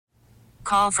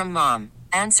call from mom.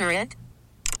 Answer it.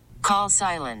 Call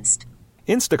silenced.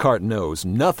 Instacart knows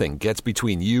nothing gets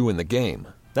between you and the game.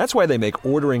 That's why they make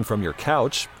ordering from your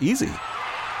couch easy.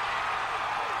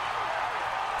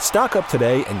 Stock up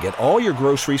today and get all your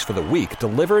groceries for the week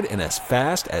delivered in as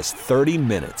fast as 30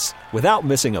 minutes without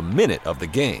missing a minute of the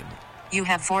game. You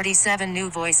have 47 new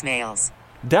voicemails.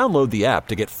 Download the app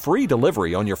to get free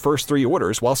delivery on your first 3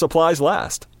 orders while supplies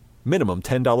last. Minimum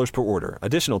 $10 per order.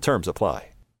 Additional terms apply.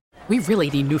 We really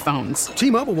need new phones.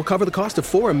 T-Mobile will cover the cost of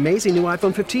 4 amazing new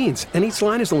iPhone 15s, and each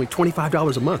line is only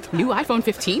 $25 a month. New iPhone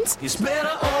 15s? It's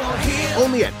better over here.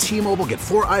 Only at T-Mobile, get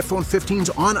 4 iPhone 15s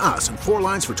on us and 4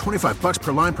 lines for $25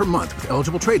 per line per month with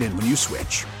eligible trade-in when you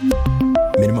switch.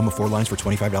 Minimum of 4 lines for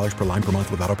 $25 per line per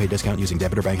month with autopay discount using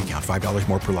debit or bank account. $5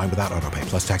 more per line without autopay,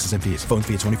 plus taxes and fees. Phone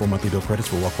fee at 24 monthly bill credits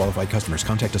for well-qualified customers.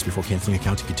 Contact us before canceling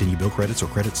account to continue bill credits or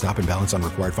credit stop and balance on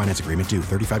required finance agreement due.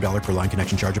 $35 per line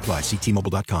connection charge applies. See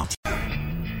T-Mobile.com.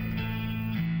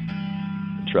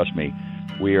 Trust me,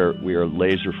 we are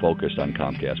laser focused on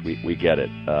Comcast. We get it,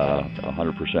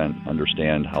 100%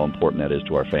 understand how important that is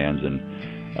to our fans.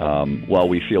 And while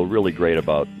we feel really great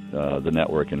about the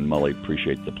network, and Mully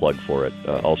appreciate the plug for it,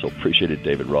 also appreciated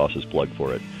David Ross's plug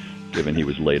for it, given he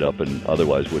was laid up and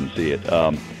otherwise wouldn't see it.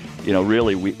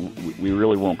 Really, we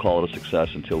really won't call it a success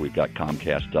until we've got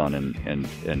Comcast done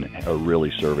and are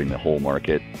really serving the whole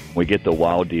market. We get the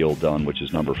WOW deal done, which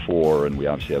is number 4, and we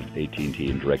obviously have AT&T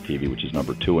and DirecTV, which is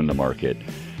number 2 in the market.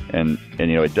 And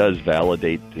it does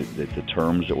validate the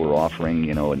terms that we're offering,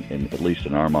 and at least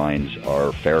in our minds,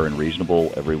 are fair and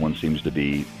reasonable. Everyone seems to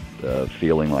be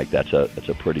feeling like that's a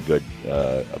pretty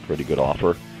good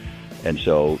offer. And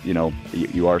so,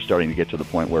 you are starting to get to the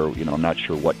point where, I'm not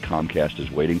sure what Comcast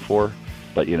is waiting for,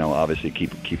 but, obviously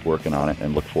keep working on it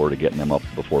and look forward to getting them up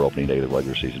before opening day of the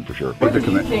regular season for sure. What do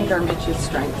you think are Mitch's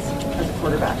strengths as a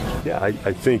quarterback? Yeah, I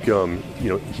think,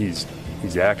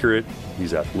 he's accurate,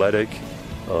 he's athletic,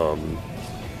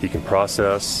 he can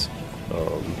process,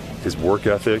 his work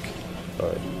ethic,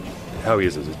 how he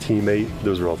is as a teammate,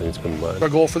 those are all things that come to mind. Our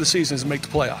goal for the season is to make the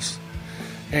playoffs.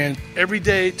 And every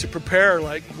day to prepare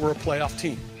like we're a playoff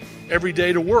team. Every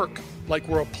day to work like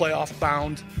we're a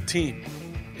playoff-bound team.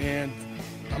 And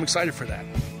I'm excited for that.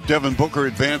 Devin Booker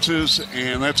advances,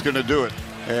 and that's going to do it.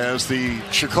 As the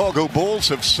Chicago Bulls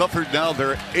have suffered now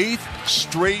their 8th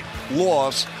straight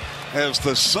loss as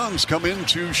the Suns come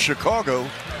into Chicago,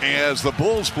 as the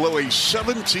Bulls blow a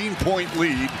 17-point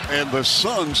lead, and the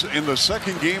Suns in the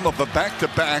second game of the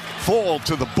back-to-back fall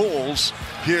to the Bulls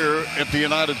here at the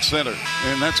United Center.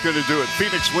 And that's going to do it.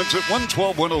 Phoenix wins it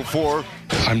 112-104.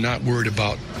 I'm not worried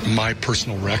about my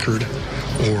personal record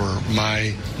or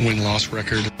my win-loss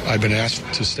record. I've been asked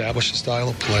to establish a style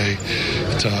of play,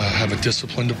 to have a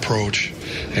disciplined approach,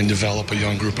 and develop a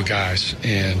young group of guys.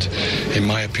 And in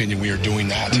my opinion, we are doing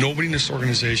that. Nobody in this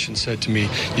organization said to me,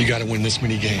 you got to win this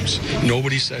many games.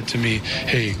 Nobody said to me,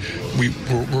 hey,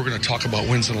 we're going to talk about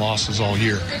wins and losses all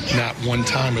year. Not one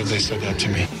time have they said that to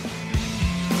me.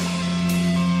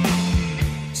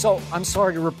 So I'm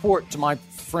sorry to report to my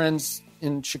friends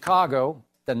in Chicago,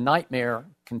 the nightmare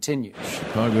continues.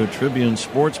 Chicago Tribune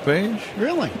sports page.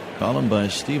 Really? Column by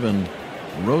Stephen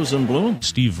Rosenblum.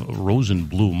 Steve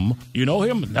Rosenblum. You know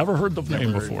him? Never heard the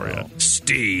name before yet.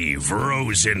 Steve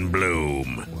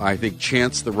Rosenblum. I think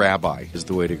Chance the Rabbi is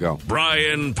the way to go.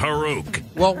 Brian Paruk.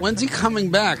 Well, when's he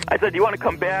coming back? I said, do you want to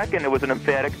come back? And it was an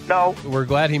emphatic no. We're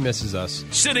glad he misses us.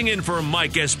 Sitting in for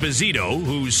Mike Esposito,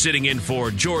 who's sitting in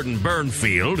for Jordan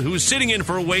Burnfield, who's sitting in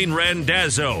for Wayne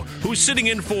Randazzo, who's sitting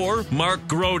in for Mark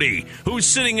Grody, who's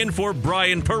sitting in for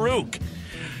Brian Paruk.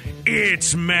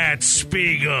 It's Matt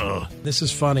Spiegel. This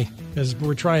is funny, because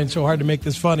we're trying so hard to make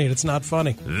this funny, and it's not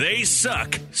funny. They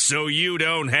suck, so you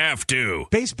don't have to.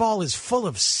 Baseball is full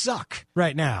of suck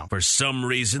right now. For some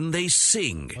reason, they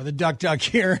sing. With a duck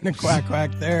here and a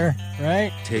quack there,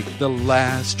 right? Take the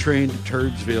last train to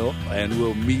Turdsville, and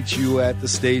we'll meet you at the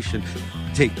station.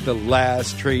 Take the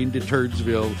last train to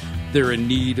Turdsville. They're in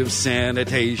need of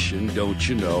sanitation, don't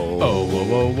you know? Oh, whoa,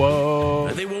 whoa,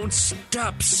 whoa. They won't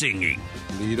stop singing.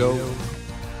 Lido.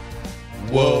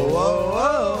 Whoa, whoa,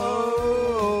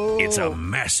 whoa. It's a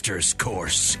master's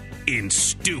course in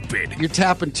stupid. You're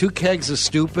tapping 2 kegs of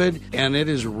stupid, and it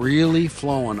is really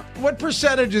flowing. What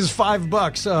percentage is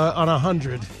 $5 on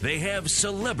 100? They have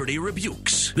celebrity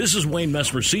rebukes. This is Wayne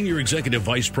Messmer, Senior Executive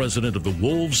Vice President of the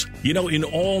Wolves. You know, in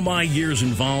all my years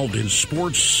involved in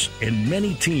sports and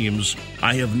many teams,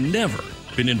 I have never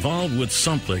been involved with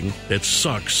something that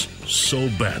sucks so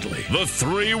badly. The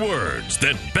 3 words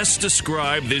that best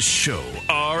describe this show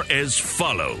are as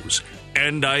follows,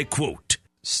 and I quote: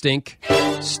 stink,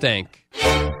 stank,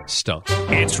 stuff.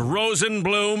 It's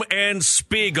Rosenblum and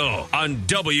Spiegel on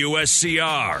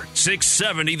WSCR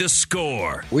 670 The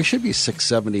Score. We should be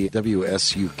 670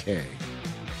 WSUK.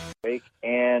 Bake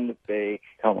and bake.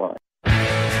 Come on.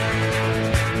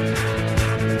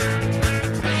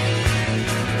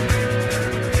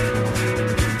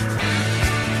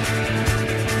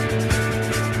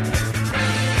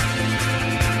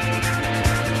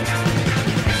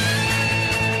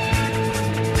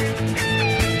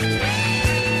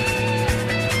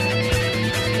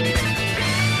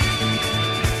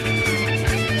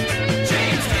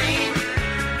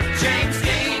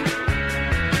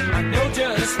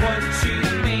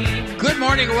 Good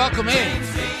morning and welcome in.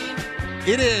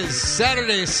 It is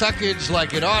Saturday Suckage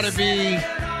like it ought to be.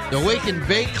 The Wake and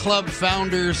Bake Club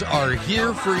founders are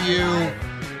here for you.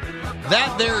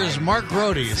 That there is Mark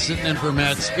Grody, sitting in for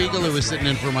Matt Spiegel, who was sitting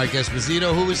in for Mike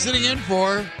Esposito, who was sitting in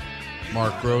for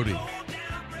Mark Grody.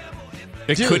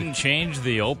 It couldn't change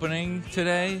the opening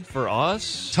today for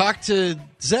us? Talk to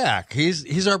Zach.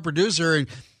 He's our producer, and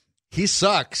he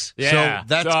sucks. Yeah. So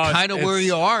that's kind of where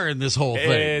you are in this whole thing.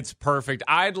 It's perfect.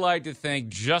 I'd like to think,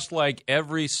 just like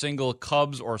every single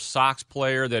Cubs or Sox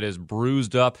player that is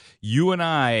bruised up, you and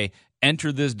I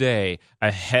enter this day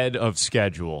ahead of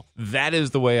schedule. That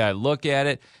is the way I look at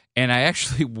it. And I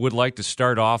actually would like to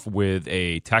start off with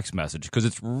a text message because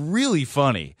it's really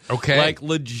funny. Okay. Like,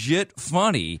 legit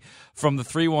funny from the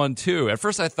 312. At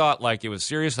first I thought like it was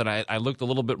serious, and I looked a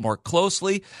little bit more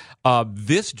closely.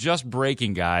 This just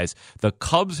breaking, guys. The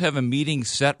Cubs have a meeting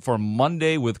set for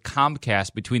Monday with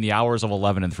Comcast between the hours of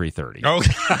 11 and 3:30.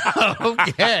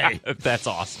 Okay. That's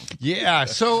awesome. Yeah.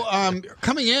 So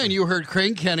coming in, you heard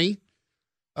Crane Kenny,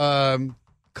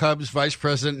 Cubs vice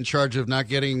president in charge of not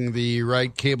getting the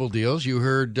right cable deals. You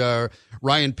heard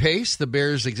Ryan Pace, the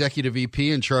Bears executive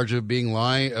VP in charge of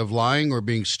lying or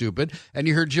being stupid. And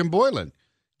you heard Jim Boylan,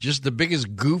 just the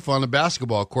biggest goof on the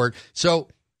basketball court. So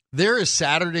there is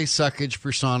Saturday Suckage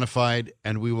personified,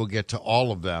 and we will get to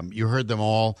all of them. You heard them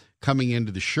all coming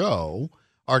into the show.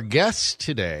 Our guest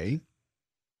today,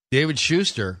 David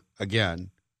Schuster,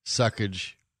 again,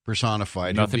 Suckage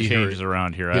personified. Nothing changes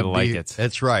around here. I like it.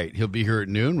 That's right. He'll be here at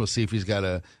noon. We'll see if he's got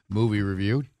a movie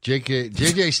review. JJ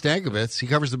Stankovitz, he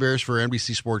covers the Bears for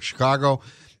NBC Sports Chicago.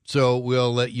 So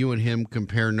we'll let you and him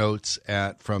compare notes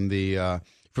from the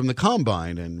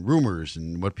combine and rumors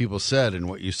and what people said and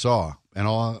what you saw and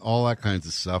all that kinds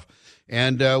of stuff.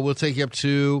 And we'll take you up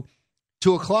to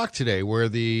 2:00 today, where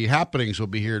the Happenings will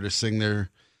be here to sing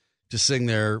their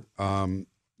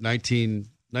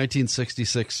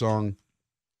 1966 song.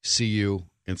 See you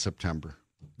in September.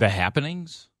 The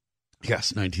Happenings?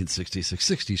 Yes, 1966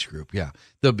 60s group. Yeah,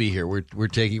 they'll be here. We're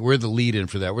the lead in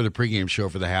for that. We're the pregame show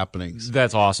for the Happenings.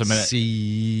 That's awesome. See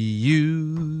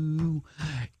you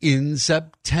in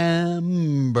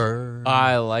September.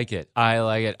 I like it.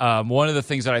 One of the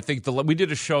things that I think we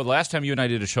did a show last time you and I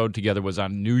did a show together was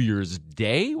on New Year's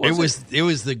Day. It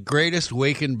was the greatest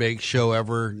wake and bake show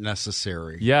ever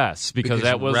necessary. Yes, because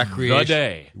that was the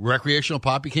day. Recreational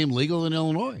pot became legal in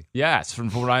Illinois. Yes, from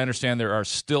what I understand, there are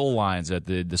still lines at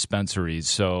the dispensaries,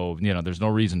 so there's no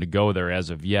reason to go there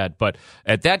as of yet. But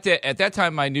at that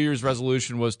time, my New Year's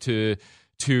resolution was to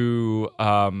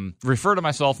refer to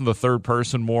myself in the third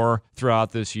person more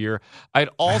throughout this year.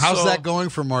 How's that going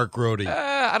for Mark Grody?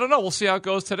 I don't know. We'll see how it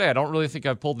goes today. I don't really think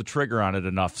I've pulled the trigger on it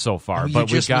enough so far. You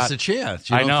just missed a chance.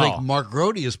 You don't think Mark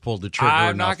Grody has pulled the trigger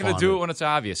I'm enough not going to do it when it's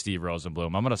obvious, Steve Rosenblum.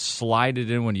 I'm going to slide it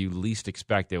in when you least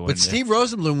expect it. But Steve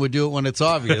Rosenblum would do it when it's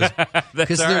obvious.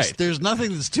 Because there's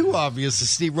nothing that's too obvious that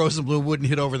Steve Rosenblum wouldn't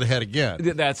hit over the head again.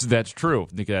 That's true.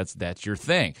 That's your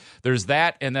thing. There's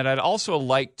that, and then I'd also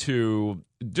like to,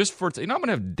 just for, I'm going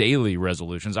to have daily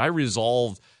resolutions. I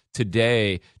resolved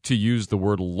today to use the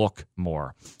word look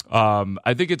more.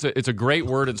 I think it's a great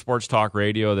word in sports talk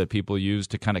radio that people use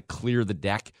to kind of clear the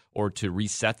deck or to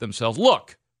reset themselves.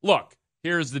 Look,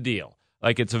 here's the deal.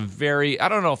 Like, it's a very, I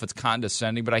don't know if it's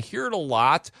condescending, but I hear it a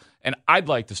lot, and I'd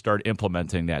like to start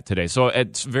implementing that today. So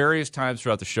at various times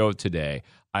throughout the show today,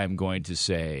 I'm going to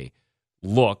say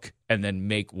look and then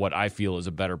make what I feel is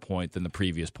a better point than the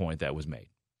previous point that was made.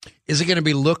 Is it going to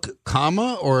be look,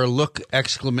 comma, or look,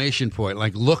 exclamation point?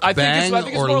 Like look, bang,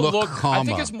 or look, comma? I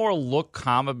think it's more look,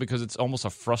 comma, because it's almost a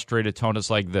frustrated tone.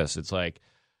 It's like this. It's like,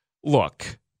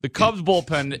 look, the Cubs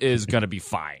bullpen is going to be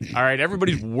fine. All right,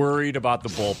 everybody's worried about the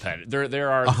bullpen. There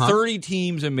are 30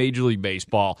 teams in Major League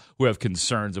Baseball who have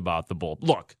concerns about the bullpen.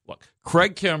 Look,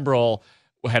 Craig Kimbrell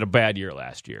had a bad year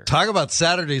last year. Talk about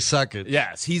Saturday Suckage.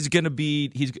 Yes, he's going to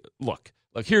be. Look,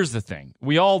 here's the thing.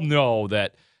 We all know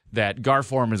that Gar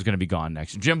Forman is going to be gone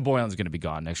next year. Jim Boylan's going to be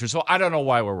gone next year. So I don't know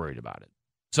why we're worried about it.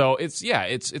 So it's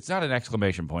not an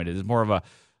exclamation point. It is more of a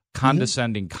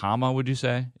condescending comma, would you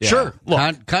say? Yeah. Sure.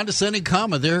 Look, Condescending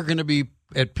comma. They're going to be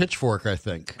at Pitchfork, I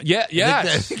think. Yeah, yes.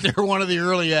 I think they're one of the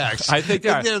early acts. I think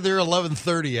they're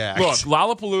 11:30 acts. Look,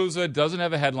 Lollapalooza doesn't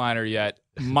have a headliner yet.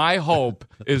 My hope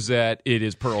is that it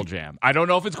is Pearl Jam. I don't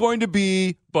know if it's going to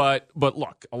be, but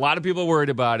look, a lot of people are worried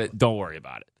about it. Don't worry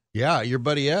about it. Yeah, your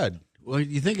buddy Ed. Well,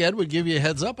 you think Ed would give you a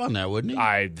heads up on that, wouldn't he?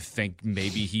 I think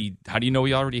maybe he. How do you know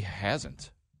he already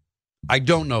hasn't? I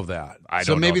don't know that.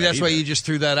 So maybe that's either. why you just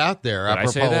threw that out there, Did apropos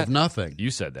I say that? of nothing.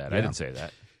 You said that. Yeah. I didn't say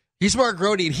that. He's Mark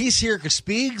Grody, and he's here because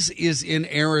Speegs is in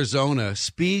Arizona.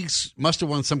 Speegs must have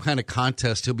won some kind of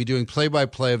contest. He'll be doing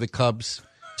play-by-play of the Cubs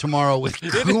tomorrow with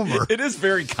Coomer. It is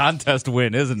very contest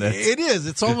win, isn't it? It is.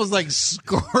 It's almost like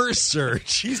score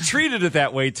search. He's treated it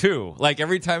that way, too. Like,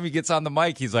 every time he gets on the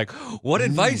mic, he's like, what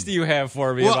advice do you have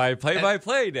for me by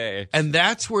play-by-play day? And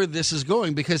that's where this is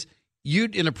going, because you,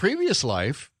 in a previous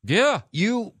life,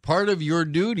 part of your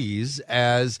duties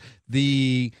as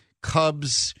the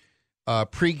Cubs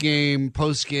pregame,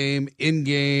 postgame,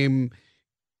 in-game,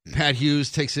 Pat Hughes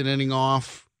takes an inning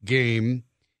off game,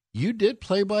 you did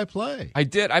play-by-play. I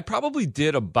did. I probably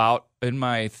did about, in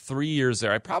my 3 years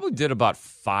there, I probably did about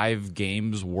 5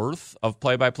 games worth of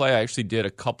play-by-play. I actually did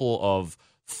a couple of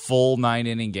full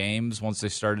 9-inning games once they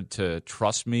started to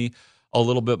trust me a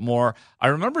little bit more. I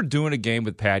remember doing a game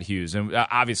with Pat Hughes, and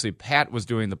obviously Pat was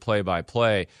doing the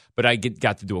play-by-play, but I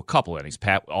got to do a couple innings.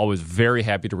 Pat always very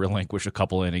happy to relinquish a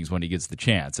couple innings when he gets the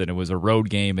chance, and it was a road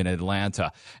game in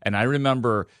Atlanta. And I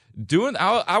remember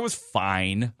I was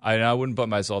fine. I wouldn't put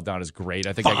myself down as great.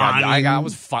 I think I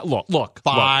was fine. Look.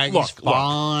 Fine.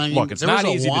 Look, it's there not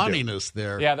was easy a to do. whininess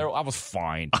there. Yeah, I was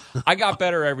fine. I got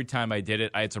better every time I did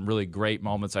it. I had some really great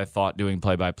moments, I thought, doing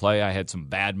play-by-play. I had some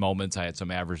bad moments. I had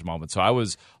some average moments. So I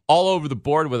was all over the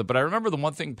board with it. But I remember the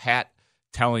one thing Pat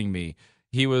telling me,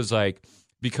 he was like,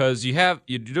 because you're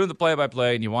doing the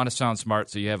play-by-play and you want to sound smart,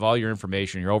 so you have all your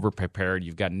information, you're over-prepared,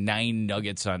 you've got 9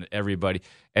 nuggets on everybody.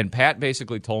 And Pat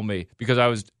basically told me,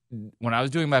 because when I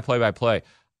was doing my play-by-play,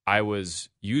 I was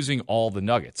using all the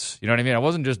nuggets. You know what I mean? I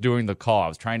wasn't just doing the call. I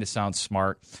was trying to sound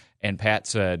smart. And Pat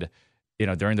said,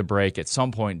 during the break, at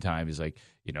some point in time, he's like,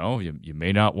 you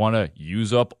may not want to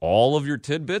use up all of your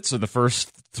tidbits in the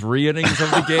first 3 innings of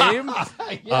the game.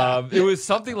 It was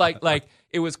something like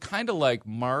it was kind of like,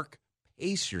 Mark,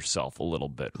 pace yourself a little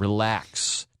bit.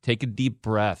 Relax. Take a deep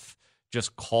breath.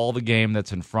 Just call the game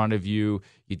that's in front of you.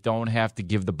 You don't have to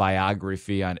give the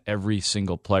biography on every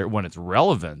single player. When it's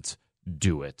relevant,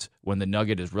 do it. When the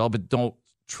nugget is relevant, don't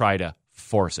try to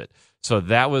force it. So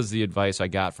that was the advice I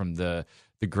got from the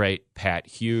great Pat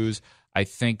Hughes. I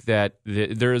think that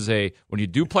when you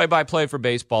do play-by-play for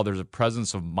baseball, there's a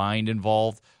presence of mind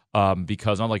involved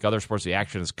because unlike other sports, the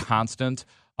action is constant.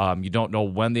 You don't know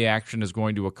when the action is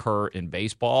going to occur in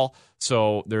baseball.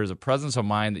 So there's a presence of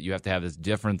mind that you have to have that's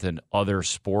different than other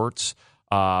sports.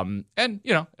 And,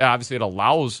 obviously it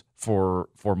allows for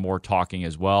more talking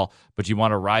as well, but you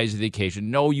want to rise to the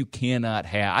occasion. No, you cannot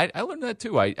have. I learned that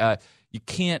too. You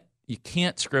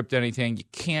can't script anything. You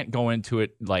can't go into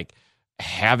it like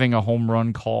having a home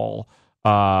run call.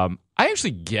 I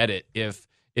actually get it if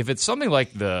it's something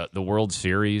like the World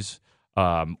Series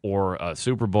or a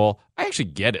Super Bowl. I actually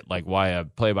get it, like why a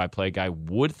play-by-play guy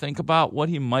would think about what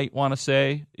he might want to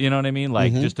say. You know what I mean?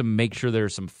 Like just to make sure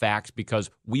there's some facts, because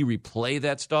we replay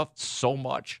that stuff so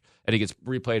much and it gets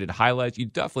replayed in highlights. You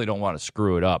definitely don't want to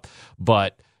screw it up.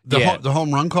 But the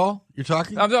home run call you're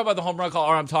talking? I'm talking about the home run call,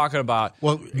 or I'm talking about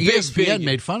ESPN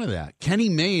made fun of that. Kenny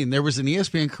Mayne, there was an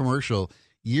ESPN commercial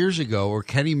years ago where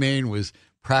Kenny Mayne was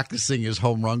practicing his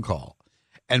home run call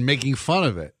and making fun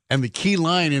of it. And the key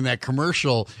line in that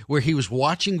commercial where he was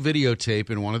watching videotape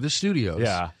in one of the studios.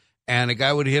 Yeah. And a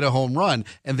guy would hit a home run.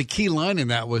 And the key line in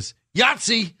that was,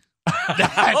 Yahtzee!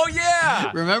 Oh,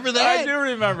 yeah. Remember that? I do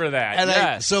remember that. And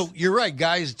yes. So you're right.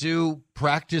 Guys do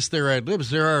practice their ad libs.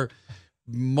 There are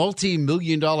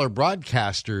multi-million-dollar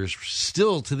broadcasters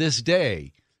still to this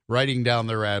day writing down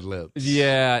their ad libs.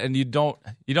 Yeah, and you don't.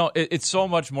 It's so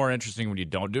much more interesting when you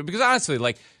don't do it, because honestly,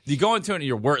 like, you go into it and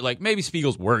you're worried. Like, maybe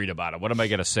Spiegel's worried about it. What am I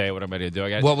going to say? What am I going to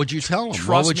do? What would you tell him? Trust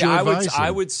what would me, you advise him?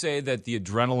 I would say that the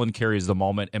adrenaline carries the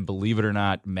moment, and believe it or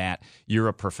not, Matt, you're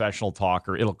a professional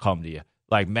talker. It'll come to you.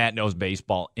 Like, Matt knows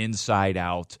baseball inside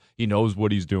out. He knows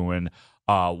what he's doing.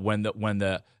 When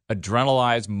the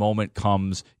adrenalized moment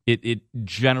comes, it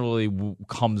generally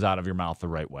comes out of your mouth the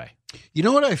right way. You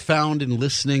know what I found in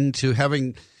listening to,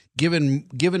 having given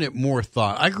it more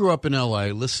thought? I grew up in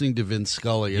L.A. listening to Vince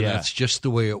Scully, and that's just the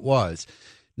way it was.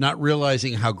 Not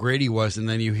realizing how great he was, and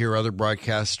then you hear other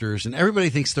broadcasters, and everybody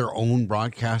thinks their own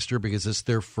broadcaster, because it's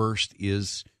their first,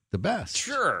 is the best.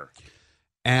 Sure.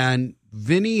 And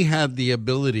Vinny had the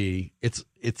ability,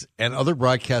 and other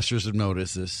broadcasters have noted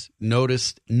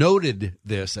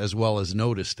this as well as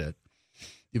noticed it.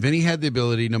 Vinny had the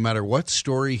ability, no matter what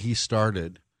story he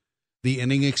started, the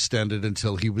inning extended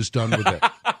until he was done with it.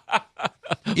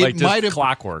 Like just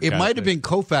clockwork. It might have been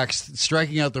Koufax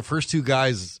striking out the first two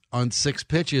guys on 6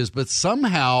 pitches, but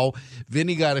somehow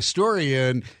Vinny got a story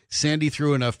in. Sandy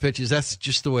threw enough pitches. That's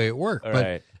just the way it worked.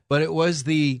 Right. But it was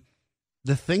the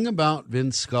thing about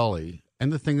Vin Scully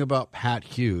and the thing about Pat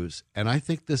Hughes, and I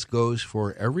think this goes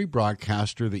for every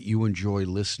broadcaster that you enjoy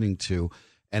listening to,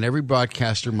 and every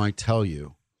broadcaster might tell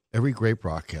you, every great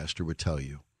broadcaster would tell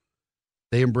you,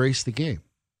 they embrace the game.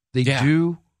 They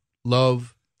do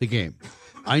love the game.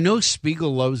 I know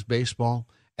Spiegel loves baseball,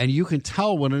 and you can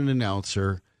tell when an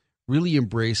announcer really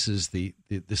embraces the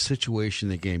situation,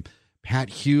 the game. Pat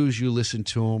Hughes, you listen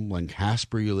to him. Len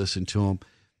Casper, you listen to him.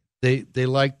 They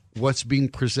like what's being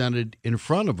presented in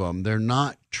front of them. They're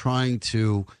not trying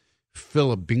to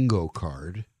fill a bingo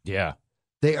card. Yeah.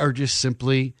 They are just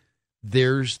simply,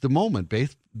 there's the moment.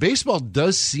 Baseball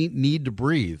does need to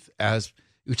breathe,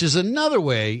 which is another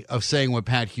way of saying what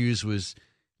Pat Hughes was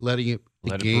letting it.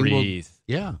 Let it breathe.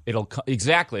 Yeah.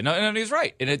 Exactly. No, and he's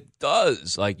right. And it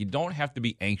does. Like, you don't have to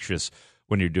be anxious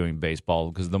when you're doing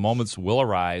baseball because the moments will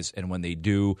arise. And when they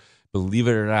do, believe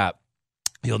it or not,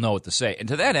 you'll know what to say. And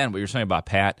to that end, what you're saying about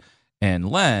Pat and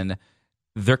Len,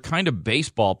 they're kind of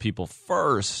baseball people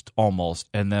first almost,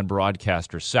 and then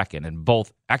broadcasters second. And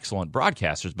both excellent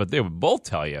broadcasters, but they would both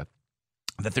tell you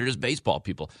that they're just baseball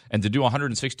people. And to do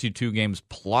 162 games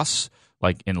plus,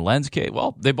 like in Len's case,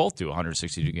 well, they both do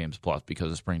 162 games plus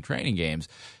because of spring training games.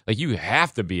 Like, you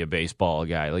have to be a baseball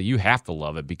guy. Like, you have to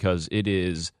love it because it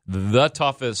is the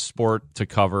toughest sport to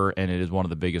cover, and it is one of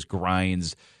the biggest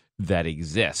grinds that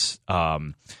exists.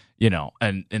 And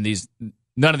these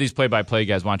none of these play-by-play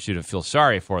guys want you to feel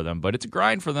sorry for them, but it's a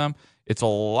grind for them. It's a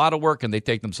lot of work, and they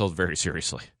take themselves very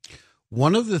seriously.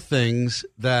 One of the things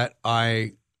that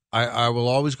I will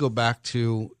always go back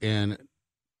to in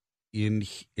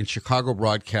Chicago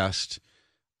broadcast,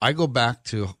 I go back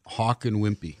to Hawk and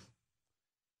Wimpy.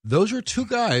 Those are two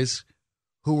guys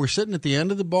who were sitting at the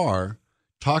end of the bar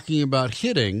talking about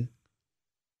hitting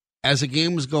as a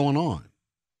game was going on.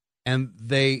 And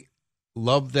they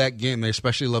loved that game. They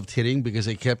especially loved hitting because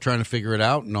they kept trying to figure it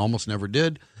out and almost never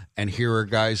did. And here are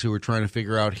guys who were trying to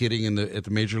figure out hitting at the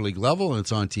major league level, and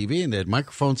it's on TV, and they had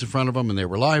microphones in front of them, and they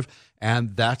were live,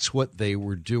 and that's what they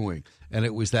were doing. And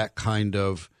it was that kind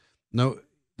of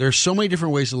there's so many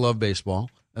different ways to love baseball,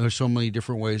 and there's so many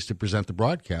different ways to present the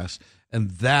broadcast,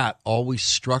 and that always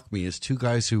struck me as two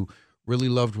guys who really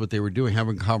loved what they were doing,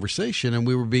 having a conversation, and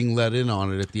we were being let in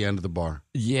on it at the end of the bar.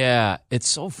 Yeah, it's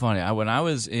so funny. When I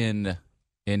was in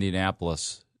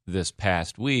Indianapolis this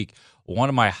past week, one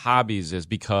of my hobbies is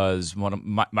because one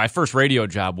of my first radio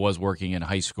job was working in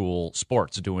high school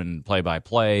sports, doing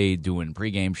play-by-play, doing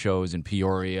pregame shows in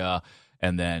Peoria,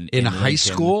 and then in high Lincoln.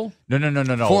 school?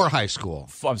 No. For high school.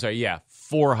 I'm sorry, yeah,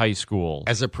 for high school.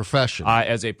 As a professional.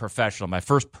 As a professional. My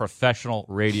first professional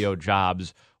radio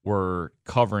jobs were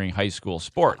covering high school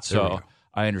sports. So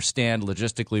I understand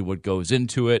logistically what goes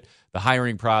into it, the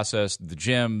hiring process, the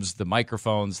gyms, the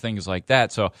microphones, things like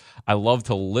that. So I love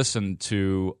to listen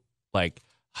to like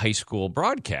high school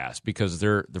broadcasts because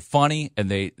they're funny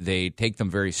and they take them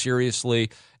very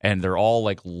seriously, and they're all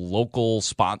like local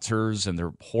sponsors and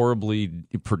they're horribly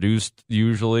produced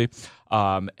usually.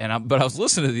 But I was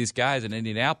listening to these guys in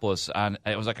Indianapolis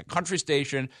it was like a country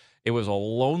station. It was a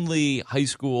lonely high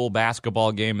school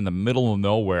basketball game in the middle of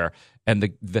nowhere, and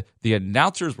the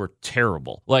announcers were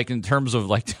terrible. Like in terms of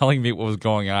like telling me what was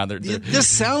going on. This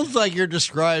sounds like you're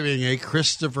describing a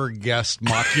Christopher Guest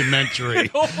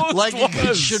mockumentary. Like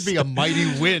it should be a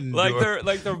Mighty Wind.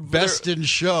 They're Best in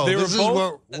Show.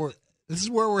 This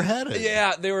is where we're headed.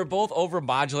 Yeah, they were both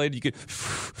overmodulated.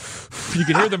 You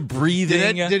could hear them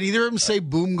breathing. Did either of them say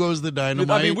 "Boom goes the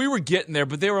dynamite"? I mean, we were getting there,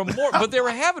 but they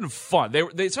were having fun.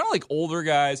 They sounded like older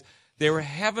guys. They were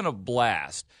having a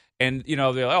blast. And,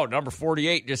 they're like, number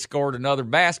 48 just scored another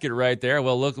basket right there.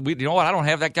 Well, look, you know what? I don't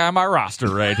have that guy on my roster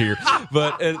right here.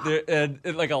 But and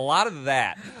like a lot of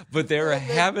that. But they were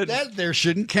having that there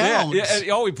shouldn't count.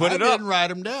 Yeah, we put it up. I didn't write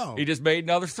him down. He just made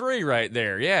another 3 right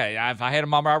there. Yeah, if I had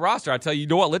him on my roster, I'd tell you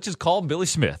know what? Let's just call him Billy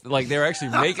Smith. Like they were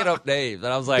actually making up names,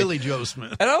 and I was like Billy Joe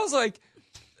Smith. And I was like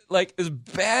as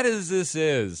bad as this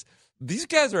is, these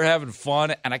guys are having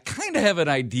fun, and I kind of have an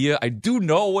idea. I do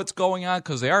know what's going on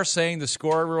because they are saying the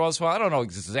score every once in a while. I don't know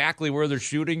exactly where they're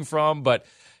shooting from, but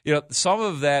some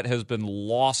of that has been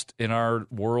lost in our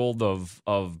world of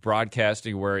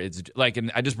broadcasting where it's like,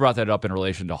 and I just brought that up in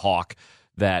relation to Hawk,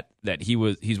 that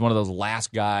he's one of those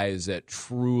last guys that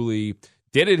truly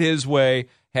did it his way,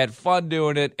 had fun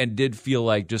doing it, and did feel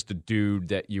like just a dude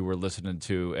that you were listening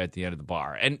to at the end of the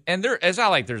bar. And it's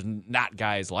not like there's not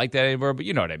guys like that anymore, but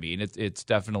you know what I mean. It's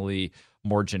definitely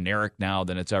more generic now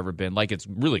than it's ever been. Like, it's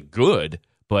really good,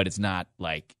 but it's not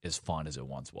like as fun as it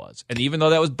once was. And even though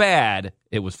that was bad,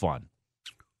 it was fun.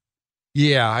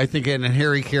 Yeah, I think, and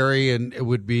Harry Carey, and it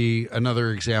would be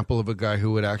another example of a guy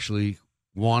who would actually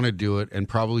want to do it and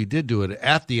probably did do it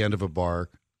at the end of a bar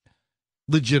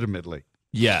legitimately.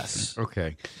 Yes.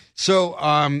 Okay. So,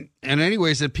 and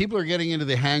anyways, if people are getting into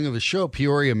the hang of the show,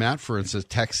 Peoria Matt, for instance,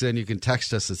 texts in. You can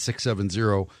text us at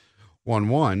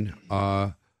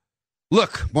 67011.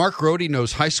 Look, Mark Grody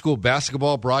knows high school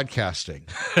basketball broadcasting.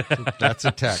 That's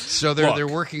a text. So they're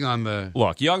working on the...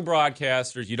 Look, young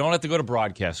broadcasters, you don't have to go to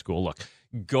broadcast school. Look,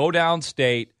 go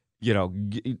downstate,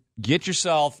 get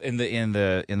yourself in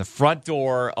the front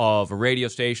door of a radio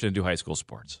station and do high school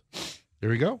sports. There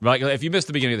we go. Like, if you missed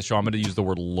the beginning of the show, I'm going to use the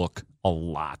word look a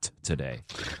lot today.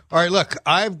 All right, look,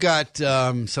 I've got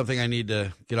something I need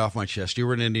to get off my chest. You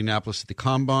were in Indianapolis at the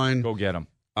Combine. Go get him.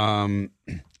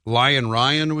 Lion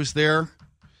Ryan was there.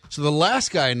 So the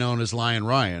last guy known as Lion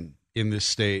Ryan in this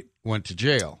state went to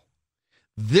jail.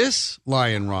 This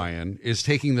Lion Ryan is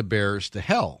taking the Bears to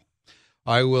hell.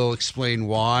 I will explain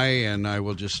why, and I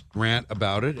will just rant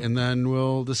about it, and then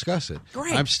we'll discuss it.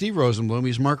 Great. I'm Steve Rosenblum.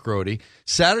 He's Mark Grody.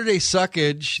 Saturday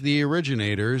Suckage, the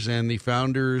originators and the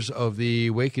founders of the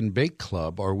Wake and Bake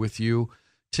Club, are with you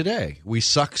today. We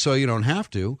suck so you don't have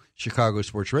to. Chicago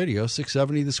Sports Radio,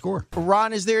 670 The Score.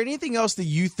 Ron, is there anything else that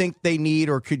you think they need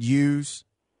or could use?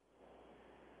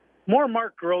 More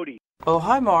Mark Grody. Oh,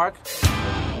 hi, Mark.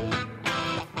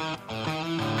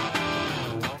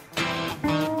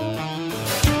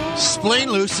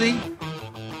 Explain, Lucy.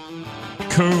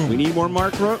 Coom. We need more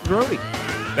Mark Grody.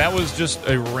 That was just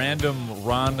a random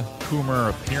Ron Coomer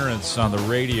appearance on the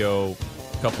radio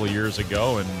a couple of years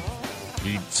ago, and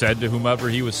he said to whomever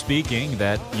he was speaking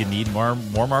that you need more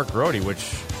Mark Grody,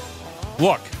 which,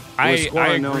 look, I score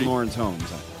unknown agree. Lawrence Holmes.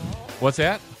 What's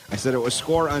that? I said it was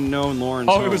score unknown Lawrence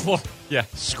Oh, Holmes. it was, yeah.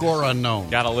 Score unknown.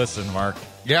 Got to listen, Mark.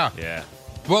 Yeah. Yeah.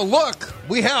 Well, look,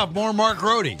 we have more Mark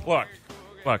Grody.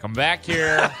 Look, I'm back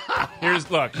here. Here's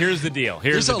the deal.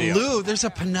 Here's the deal. There's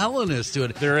a Penelliness to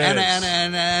it. There is.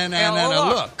 And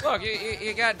look. Look,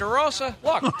 you got DeRosa.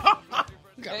 Look.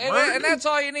 And that's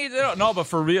all you need to know. No, but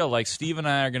for real, like, Steve and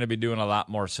I are going to be doing a lot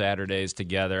more Saturdays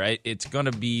together. It's going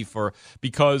to be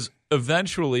because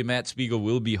eventually Matt Spiegel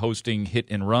will be hosting Hit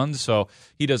and Run, so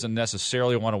he doesn't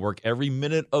necessarily want to work every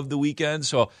minute of the weekend.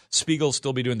 So Spiegel will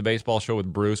still be doing the baseball show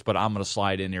with Bruce, but I'm going to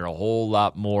slide in here a whole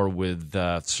lot more with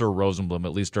Sir Rosenblum,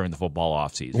 at least during the football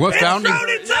offseason. What founding?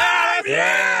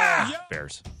 Yeah!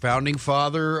 Bears. Founding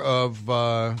father of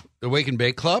the Wake and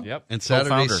Bake Club. Yep. And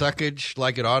Saturday Co-founder. Suckage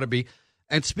like it ought to be.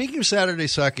 And speaking of Saturday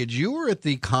Suckage, you were at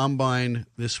the Combine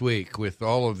this week with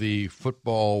all of the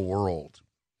football world.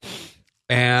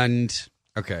 And,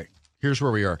 okay, here's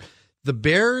where we are. The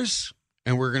Bears,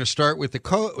 and we're going to start with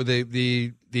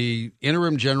the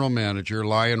interim general manager,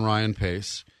 Lion Ryan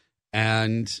Pace,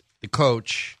 and the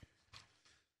coach.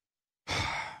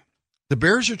 The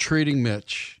Bears are treating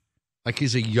Mitch like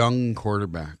he's a young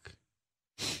quarterback.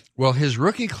 Well, his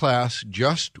rookie class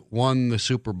just won the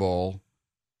Super Bowl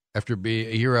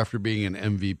a year after being an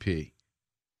MVP.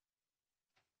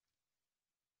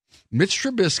 Mitch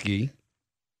Trubisky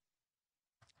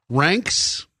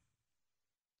ranks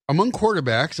among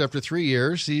quarterbacks after 3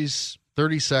 years. He's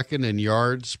 32nd in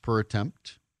yards per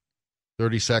attempt,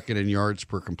 32nd in yards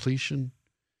per completion,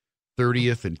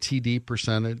 30th in TD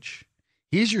percentage.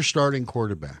 He's your starting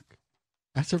quarterback.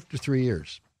 That's after 3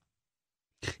 years.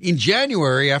 In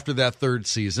January, after that third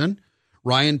season,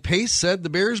 Ryan Pace said the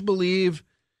Bears believe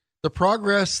the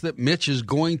progress that Mitch is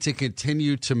going to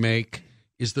continue to make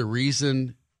is the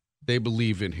reason they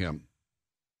believe in him.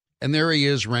 And there he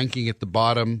is, ranking at the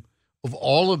bottom of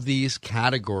all of these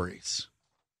categories.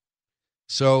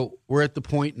 So we're at the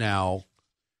point now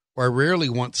where I rarely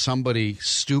want somebody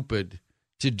stupid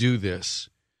to do this,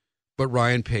 but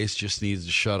Ryan Pace just needs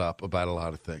to shut up about a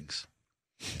lot of things.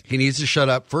 He needs to shut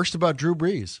up first about Drew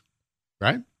Brees,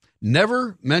 right?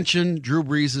 Never mention Drew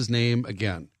Brees' name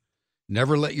again.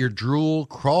 Never let your drool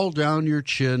crawl down your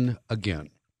chin again.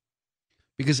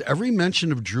 Because every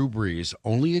mention of Drew Brees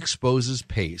only exposes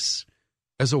Pace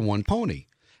as a one pony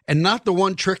and not the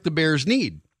one trick the Bears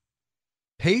need.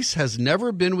 Pace has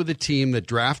never been with a team that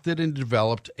drafted and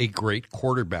developed a great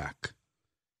quarterback.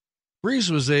 Brees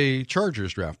was a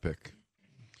Chargers draft pick.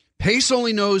 Pace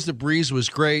only knows that Brees was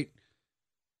great,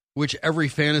 which every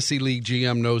fantasy league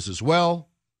GM knows as well.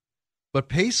 But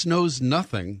Pace knows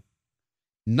nothing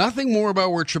more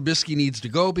about where Trubisky needs to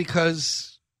go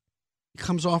because he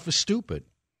comes off as stupid.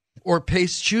 Or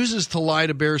Pace chooses to lie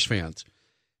to Bears fans.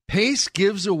 Pace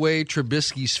gives away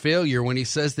Trubisky's failure when he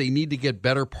says they need to get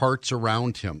better parts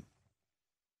around him.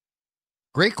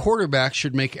 Great quarterbacks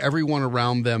should make everyone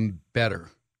around them better.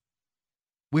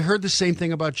 We heard the same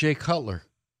thing about Jay Cutler.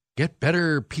 Get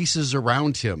better pieces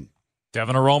around him.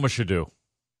 Devin Aroma should do.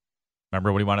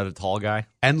 Remember when he wanted a tall guy?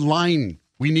 And line.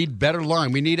 We need better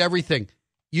line. We need everything.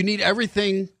 You need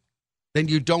everything, then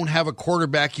you don't have a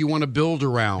quarterback you want to build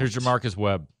around. Here's your Marcus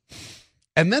Webb.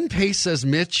 And then Pace says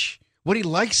Mitch, what he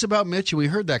likes about Mitch, and we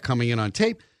heard that coming in on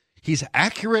tape, he's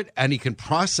accurate and he can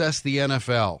process the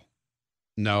NFL.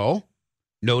 No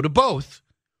to both.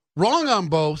 Wrong on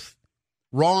both.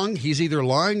 Wrong, he's either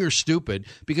lying or stupid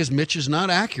because Mitch is not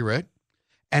accurate,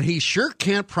 and he sure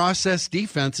can't process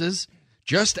defenses.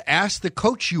 Just ask the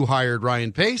coach you hired,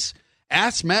 Ryan Pace.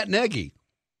 Ask Matt Nagy.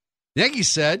 Nagy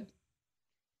said, in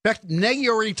fact, Nagy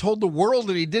already told the world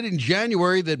that he did in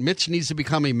January that Mitch needs to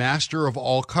become a master of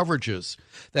all coverages.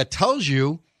 That tells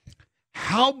you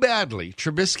how badly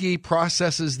Trubisky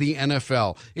processes the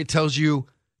NFL. It tells you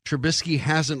Trubisky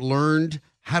hasn't learned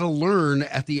how to learn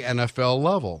at the NFL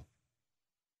level.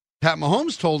 Pat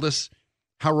Mahomes told us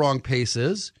how wrong Pace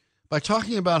is by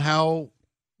talking about how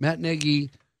Matt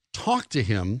Nagy talked to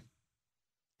him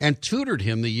and tutored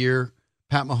him the year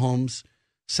Pat Mahomes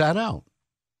sat out.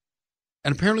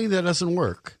 And apparently that doesn't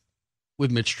work with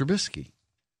Mitch Trubisky.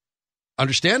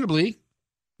 Understandably,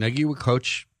 Nagy would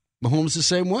coach Mahomes the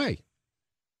same way.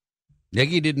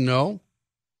 Nagy didn't know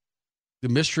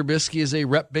that Mitch Trubisky is a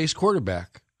rep-based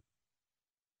quarterback.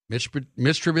 Mitch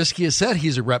Trubisky has said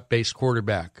he's a rep-based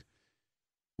quarterback.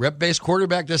 Rep-based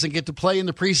quarterback doesn't get to play in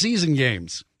the preseason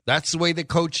games. That's the way the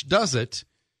coach does it.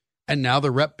 And now the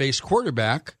rep-based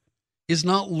quarterback is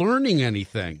not learning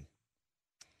anything.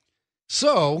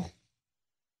 So,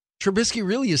 Trubisky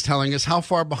really is telling us how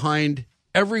far behind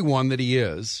everyone that he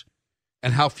is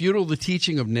and how futile the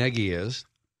teaching of Nagy is.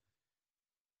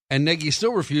 And Nagy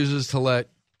still refuses to let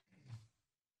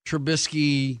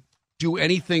Trubisky do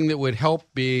anything that would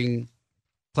help playing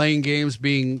games,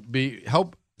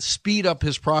 help speed up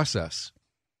his process.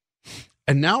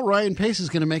 And now Ryan Pace is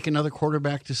going to make another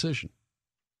quarterback decision.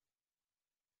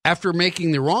 After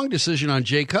making the wrong decision on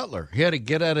Jay Cutler, he had to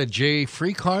get out a Jay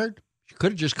free card. You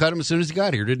could have just cut him as soon as he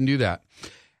got here. Didn't do that.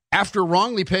 After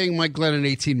wrongly paying Mike Glennon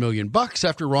 $18 million,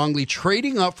 after wrongly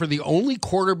trading up for the only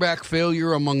quarterback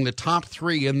failure among the top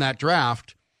three in that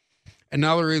draft, and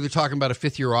now they're either talking about a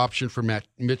fifth-year option for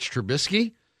Mitch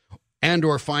Trubisky and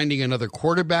or finding another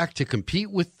quarterback to compete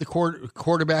with the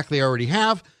quarterback they already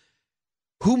have,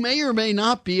 who may or may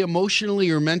not be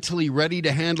emotionally or mentally ready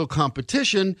to handle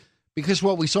competition, because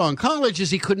what we saw in college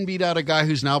is he couldn't beat out a guy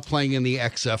who's now playing in the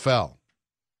XFL.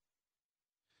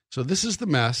 So this is the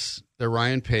mess that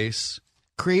Ryan Pace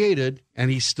created,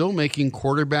 and he's still making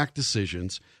quarterback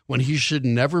decisions when he should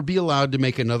never be allowed to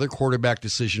make another quarterback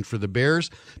decision for the Bears.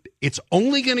 It's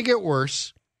only going to get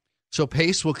worse, so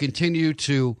Pace will continue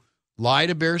to lie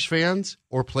to Bears fans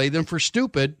or play them for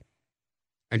stupid,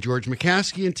 and George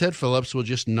McCaskey and Ted Phillips will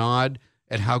just nod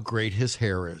at how great his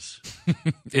hair is.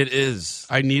 It is.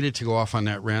 I needed to go off on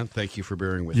that rant. Thank you for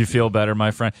bearing with me. You feel better,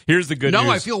 my friend? Here's the good news. No,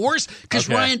 I feel worse because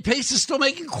Ryan Pace is still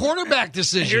making quarterback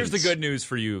decisions. Here's the good news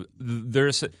for you.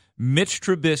 Mitch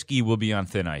Trubisky will be on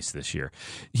thin ice this year.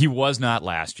 He was not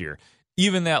last year.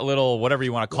 Even that little, whatever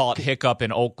you want to call it, hiccup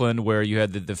in Oakland where you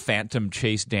had the Phantom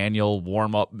Chase Daniel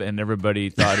warm-up and everybody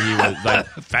thought he was like...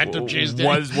 Phantom Chase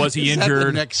Daniel? Was he injured? Is that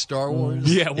the next Star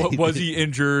Wars? Yeah, was he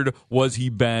injured? Was he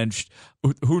benched?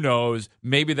 Who knows?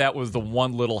 Maybe that was the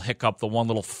one little hiccup, the one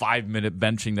little 5-minute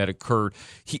benching that occurred.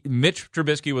 Mitch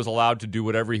Trubisky was allowed to do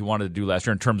whatever he wanted to do last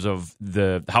year in terms of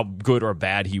how good or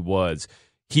bad he was.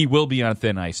 He will be on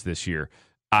thin ice this year.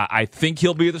 I think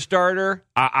he'll be the starter.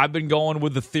 I've been going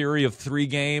with the theory of 3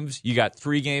 games. You got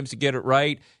 3 games to get it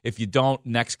right. If you don't,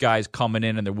 next guy's coming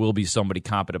in, and there will be somebody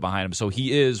competent behind him. So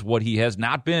he is what he has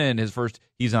not been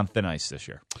he's on thin ice this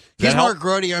year. He's Mark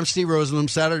Grody. I'm Steve Rosenblum.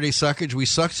 Saturday Suckage. We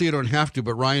suck so you don't have to,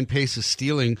 but Ryan Pace is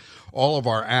stealing all of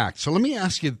our acts. So let me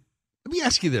ask you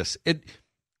this.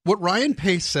 What Ryan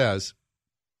Pace says,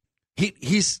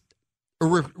 he's a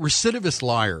recidivist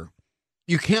liar.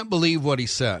 You can't believe what he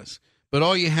says. But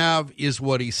all you have is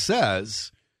what he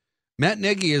says. Matt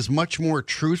Nagy is much more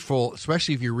truthful,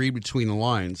 especially if you read between the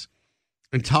lines,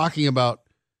 in talking about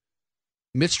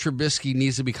Mitch Trubisky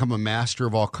needs to become a master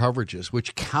of all coverages,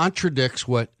 which contradicts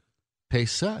what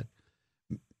Pace said.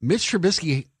 Mitch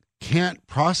Trubisky can't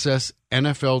process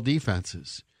NFL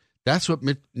defenses. That's what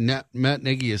Matt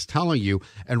Nagy is telling you.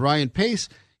 And Ryan Pace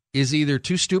is either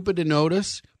too stupid to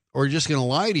notice or just going to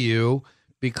lie to you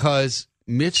because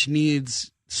Mitch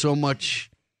needs so much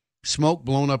smoke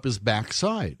blown up his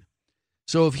backside.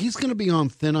 So if he's going to be on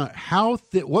thin ice,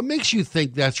 what makes you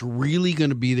think that's really going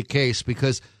to be the case?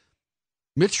 Because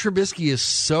Mitch Trubisky is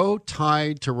so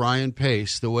tied to Ryan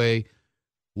Pace the way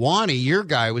Wani, your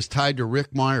guy, was tied to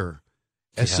Rick Meyer.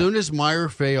 As soon as Meyer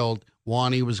failed,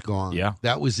 Wani was gone. Yeah.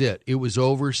 That was it. It was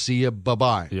over. See ya.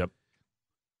 Bye-bye. Yep.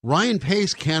 Ryan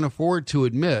Pace can't afford to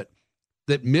admit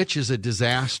that Mitch is a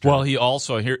disaster. Well, he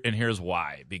also, here's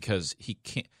why. Because he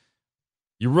can't.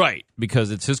 You're right, because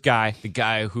it's his guy, the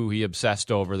guy who he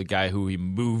obsessed over, the guy who he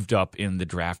moved up in the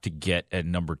draft to get at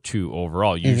number 2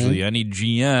 overall. Usually any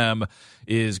GM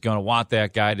is going to want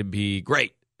that guy to be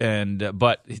great.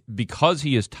 But because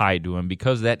he is tied to him,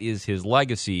 because that is his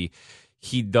legacy,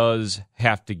 he does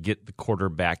have to get the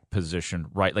quarterback position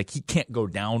right. Like, he can't go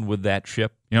down with that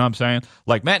ship. You know what I'm saying?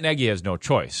 Like, Matt Nagy has no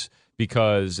choice,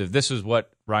 because if this is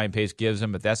what Ryan Pace gives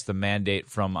him, if that's the mandate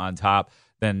from on top,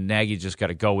 then Nagy's just got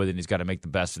to go with it, and he's got to make the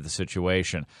best of the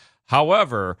situation.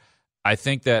 However, I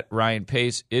think that Ryan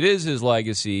Pace, it is his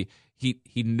legacy. He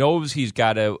knows he's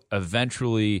got to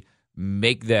eventually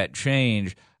make that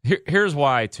change. Here's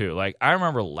why, too. Like, I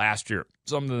remember last year,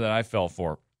 something that I fell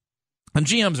for. And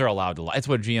GMs are allowed to lie. It's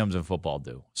what GMs in football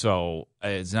do. So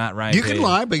it's not Ryan You Pace. can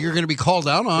lie, but you're going to be called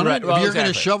out on Right, it. well, if you're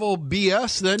exactly. going to shovel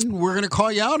BS, then we're going to call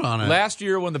you out on it. Last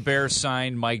year when the Bears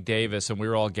signed Mike Davis and we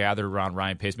were all gathered around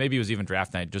Ryan Pace, maybe it was even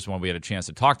draft night, just when we had a chance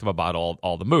to talk to him about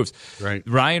all the moves. Right.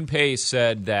 Ryan Pace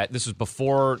said that this was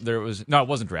before there was – no, it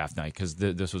wasn't draft night because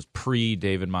this was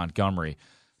pre-David Montgomery.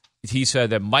 He said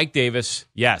that Mike Davis,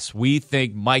 yes, we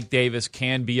think Mike Davis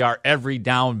can be our every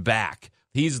down back.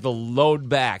 He's the load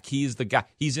back. He's the guy.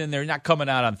 He's in there, not coming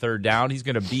out on third down. He's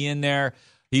going to be in there.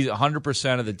 He's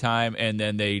 100% of the time, and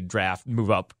then they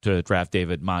move up to draft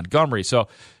David Montgomery. So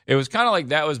it was kind of like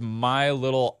that was my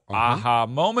little aha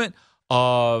moment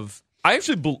of I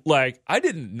actually I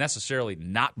didn't necessarily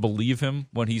not believe him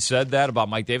when he said that about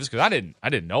Mike Davis because I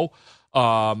didn't know,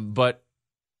 but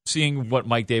seeing what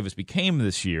Mike Davis became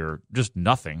this year, just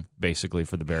nothing basically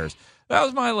for the Bears. That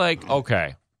was my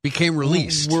okay. Became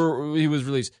released. He was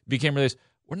released. Became released.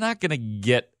 We're not going to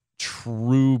get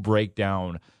true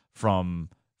breakdown from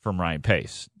Ryan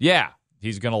Pace. Yeah,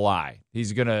 he's going to lie.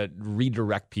 He's going to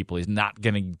redirect people. He's not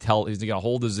going to tell. He's going to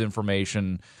hold his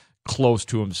information close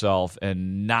to himself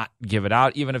and not give it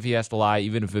out, even if he has to lie,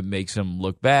 even if it makes him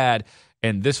look bad.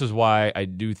 And this is why I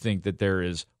do think that there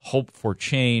is hope for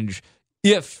change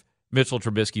if Mitchell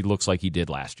Trubisky looks like he did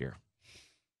last year.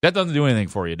 That doesn't do anything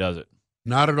for you, does it?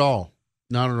 Not at all.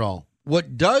 Not at all.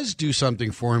 What does do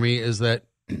something for me is that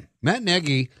Matt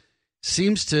Nagy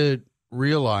seems to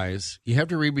realize, you have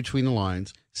to read between the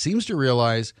lines, seems to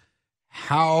realize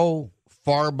how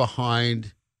far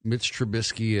behind Mitch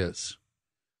Trubisky is.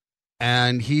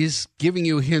 And he's giving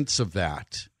you hints of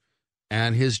that.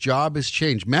 And his job has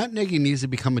changed. Matt Nagy needs to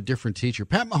become a different teacher.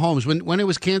 Pat Mahomes, when it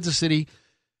was Kansas City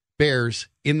Bears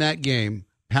in that game,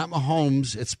 Pat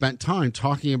Mahomes had spent time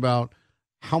talking about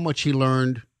how much he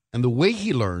learned and the way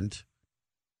he learned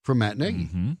from Matt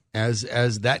Nagy as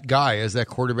that guy, as that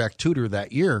quarterback tutor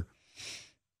that year.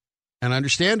 And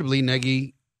understandably,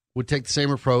 Nagy would take the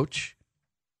same approach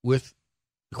with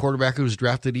the quarterback who was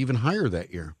drafted even higher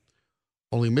that year.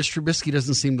 Only Mitch Trubisky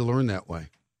doesn't seem to learn that way.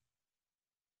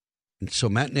 And so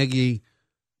Matt Nagy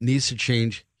needs to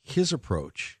change his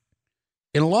approach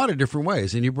in a lot of different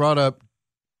ways. And you brought up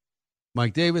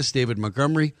Mike Davis, David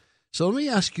Montgomery. So let me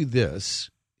ask you this.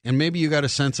 And maybe you got a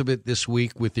sense of it this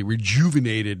week with the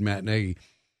rejuvenated Matt Nagy.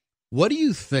 What do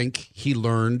you think he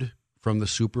learned from the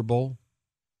Super Bowl?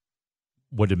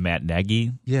 What did Matt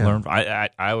Nagy learn?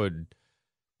 I would.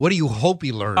 What do you hope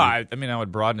he learned? I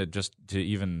would broaden it just to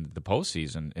even the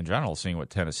postseason in general, seeing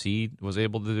what Tennessee was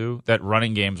able to do. That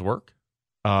running games work.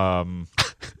 Do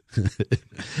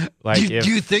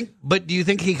you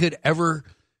think he could ever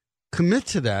commit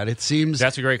to that? It seems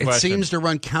that's a great question. It seems to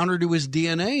run counter to his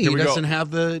DNA. He doesn't have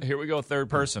the. Here we go, third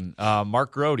person.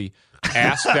 Mark Grody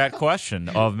asked that question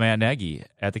of Matt Nagy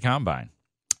at the Combine.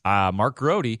 Mark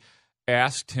Grody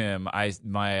asked him.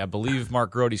 I believe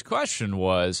Mark Grody's question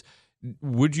was,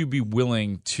 would you be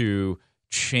willing to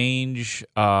change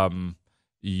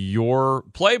your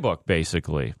playbook,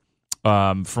 basically,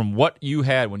 from what you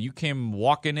had when you came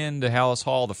walking into Hallis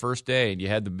Hall the first day and you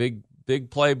had the big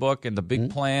playbook and the big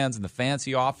plans and the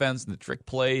fancy offense and the trick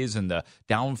plays and the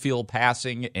downfield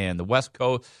passing and the West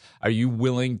Coast? Are you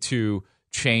willing to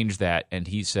change that? And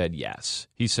he said yes.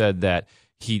 He said that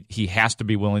he has to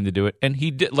be willing to do it. And he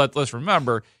did. Let's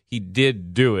remember, he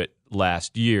did do it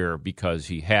last year because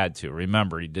he had to.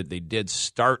 Remember, they did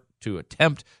start to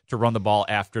attempt to run the ball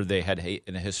after they had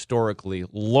a historically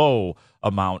low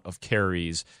amount of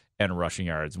carries and rushing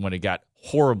yards. When it got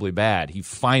horribly bad, he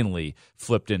finally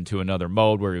flipped into another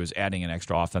mode where he was adding an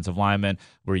extra offensive lineman,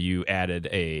 where you added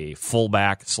a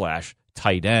fullback /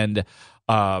 tight end.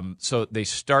 So they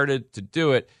started to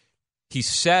do it. He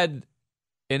said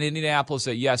in Indianapolis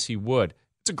that, yes, he would.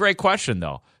 It's a great question,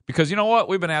 though, because you know what?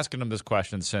 We've been asking him this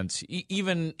question since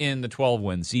even in the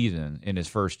 12-win season in his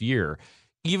first year.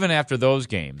 Even after those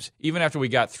games, even after we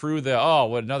got through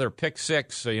another pick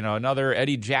six, another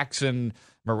Eddie Jackson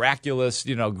miraculous,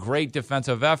 great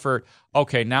defensive effort.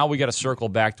 Okay, now we got to circle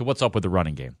back to what's up with the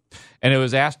running game. And it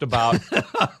was asked about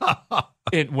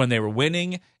it when they were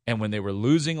winning and when they were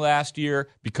losing last year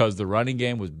because the running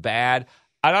game was bad.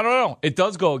 I don't know. It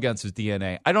does go against his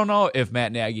DNA. I don't know if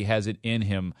Matt Nagy has it in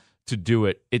him to do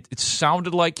it. It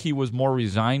sounded like he was more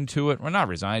resigned to it. Well, not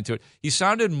resigned to it. He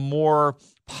sounded more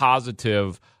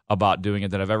positive about doing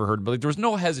it than I've ever heard. But there was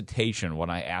no hesitation when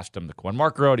I asked him when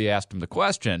Mark Grote asked him the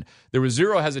question. There was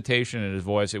zero hesitation in his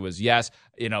voice. It was yes.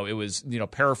 It was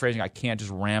paraphrasing. I can't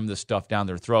just ram this stuff down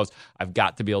their throats. I've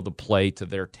got to be able to play to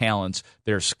their talents,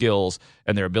 their skills,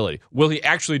 and their ability. Will he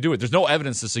actually do it? There's no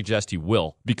evidence to suggest he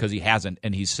will because he hasn't,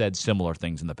 and he's said similar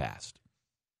things in the past.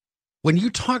 When you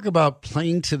talk about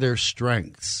playing to their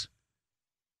strengths,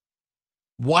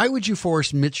 why would you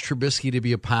force Mitch Trubisky to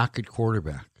be a pocket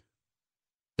quarterback?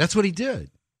 That's what he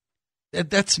did.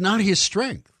 That's not his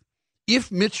strength.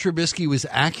 If Mitch Trubisky was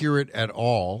accurate at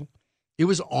all, it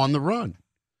was on the run.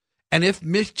 And if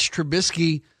Mitch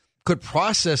Trubisky could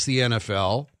process the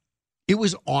NFL, it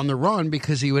was on the run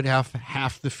because he would have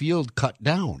half the field cut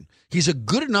down. He's a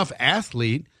good enough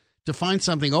athlete to find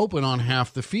something open on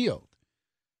half the field.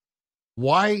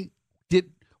 Why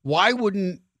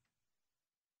wouldn't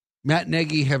Matt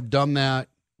Nagy have done that?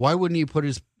 Why wouldn't he put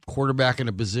his quarterback in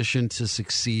a position to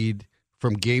succeed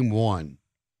from game one?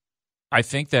 I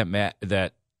think that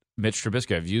Mitch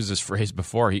Trubisky, I've used this phrase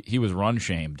before, he was run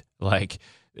shamed. Like,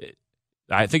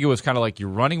 I think it was kind of like your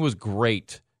running was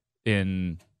great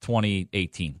in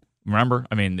 2018. Remember?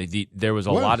 I mean, there was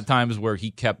a lot of times where he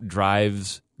kept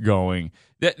drives going.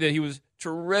 That he was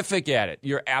terrific at it.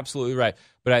 You're absolutely right.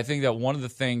 But I think that one of the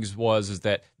things is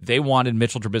that they wanted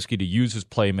Mitchell Trubisky to use his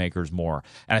playmakers more.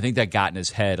 And I think that got in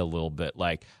his head a little bit.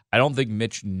 Like, I don't think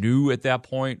Mitch knew at that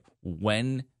point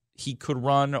when he could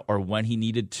run or when he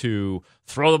needed to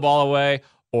throw the ball away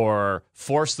or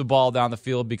force the ball down the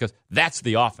field, because that's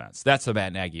the offense. That's the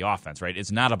Matt Nagy offense, right?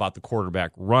 It's not about the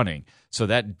quarterback running. So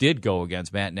that did go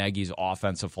against Matt Nagy's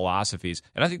offensive philosophies.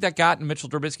 And I think that got in Mitchell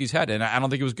Trubisky's head. And I don't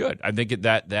think it was good. I think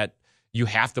that you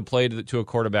have to play to a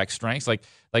quarterback's strengths. Like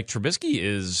Trubisky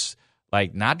is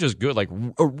like not just good, like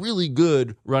a really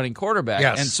good running quarterback.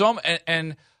 Yes.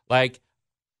 And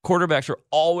quarterbacks are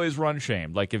always run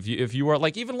shamed. Like if you are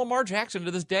like even Lamar Jackson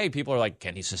to this day, people are like,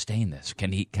 can he sustain this?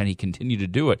 Can he continue to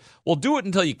do it? Well, do it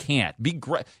until you can't. Be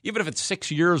great, even if it's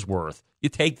 6 years worth. You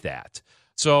take that.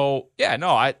 So yeah,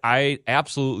 no, I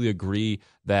absolutely agree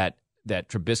that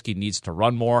Trubisky needs to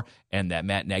run more and that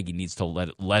Matt Nagy needs to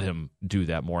let him do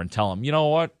that more and tell him, you know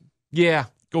what? Yeah,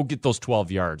 go get those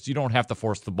 12 yards. You don't have to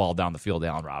force the ball down the field to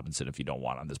Allen Robinson if you don't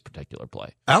want on this particular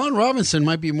play. Allen Robinson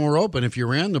might be more open if you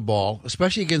ran the ball,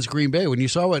 especially against Green Bay. When you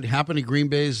saw what happened to Green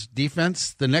Bay's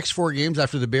defense, the next 4 games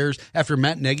after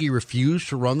Matt Nagy refused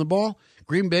to run the ball,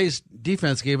 Green Bay's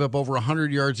defense gave up over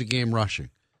 100 yards a game rushing,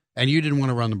 and you didn't want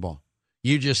to run the ball.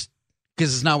 You just...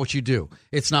 because it's not what you do.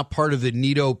 It's not part of the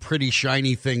neato, pretty,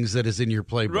 shiny things that is in your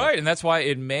playbook. Right, and that's why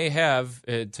it may have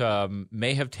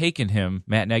taken him,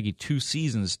 Matt Nagy, 2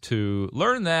 seasons to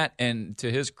learn that. And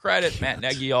to his credit, Matt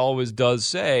Nagy always does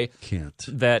say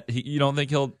that you don't think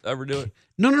he'll ever do it.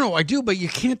 No, I do, but you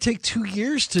can't take 2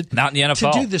 years to not in the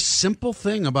NFL to do the simple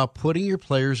thing about putting your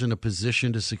players in a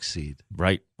position to succeed.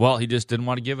 Right. Well, he just didn't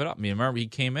want to give it up. I mean, remember, he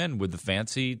came in with the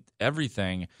fancy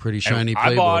everything. Pretty shiny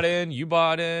playbook. I bought in, you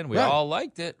bought in, we all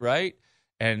liked it, right?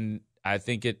 And I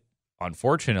think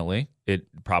unfortunately, it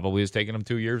probably has taken him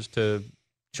 2 years to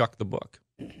chuck the book.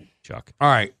 Chuck.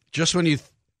 All right. Just when you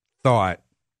thought,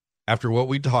 after what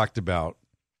we talked about,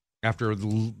 after Steve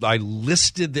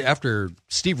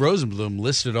Rosenblum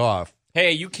listed off,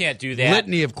 hey, you can't do that,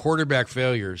 litany of quarterback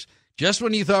failures, just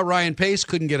when you thought Ryan Pace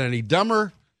couldn't get any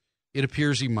dumber, it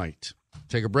appears he might.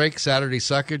 Take a break. Saturday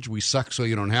Suckage. We suck so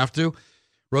you don't have to.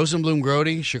 Rosenblum,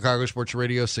 Grote, Chicago Sports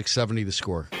Radio, 670 The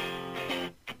Score.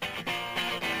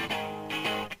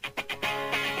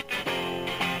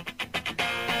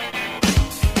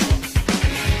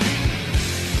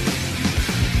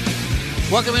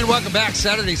 Welcome in, welcome back.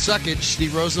 Saturday Suckage.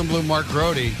 Steve Rosenblum, Mark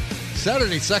Grote.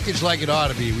 Saturday Suckage like it ought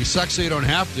to be. We suck so you don't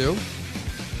have to.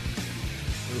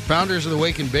 founders of the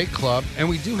Wake and Bake Club. And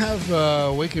we do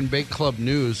have Wake and Bake Club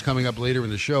news coming up later in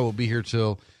the show. We'll be here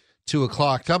till 2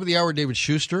 o'clock. Top of the hour, David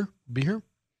Schuster will be here.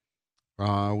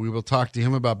 We will talk to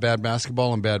him about bad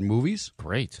basketball and bad movies.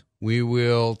 Great. We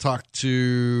will talk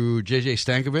to JJ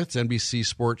Stankovitz, NBC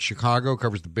Sports Chicago,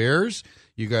 covers the Bears.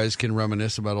 You guys can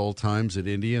reminisce about old times at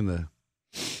Indy and the.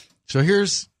 So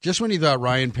here's just when you thought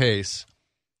Ryan Pace,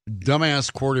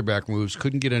 dumbass quarterback moves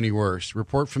couldn't get any worse.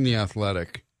 Report from The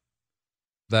Athletic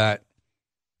that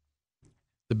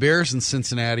the Bears in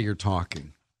Cincinnati are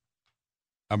talking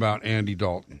about Andy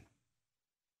Dalton.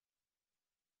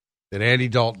 That Andy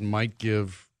Dalton might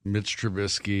give Mitch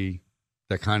Trubisky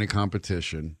that kind of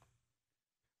competition.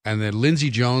 And then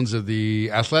Lindsey Jones of The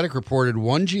Athletic reported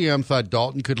one GM thought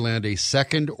Dalton could land a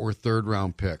second or third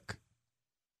round pick.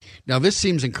 Now, this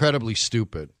seems incredibly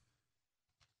stupid.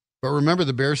 But remember,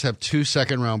 the Bears have 2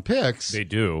 second-round picks. They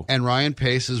do. And Ryan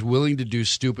Pace is willing to do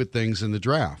stupid things in the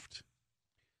draft.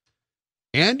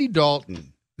 Andy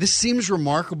Dalton, this seems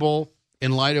remarkable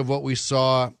in light of what we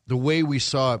saw, the way we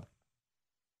saw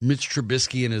Mitch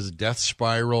Trubisky in his death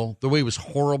spiral, the way it was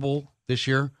horrible this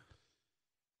year.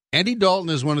 Andy Dalton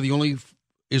is one of only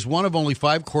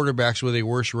 5 quarterbacks with a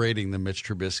worse rating than Mitch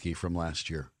Trubisky from last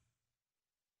year.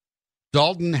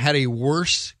 Dalton had a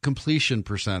worse completion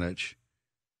percentage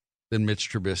than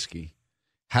Mitch Trubisky,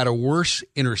 had a worse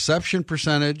interception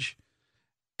percentage,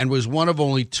 and was one of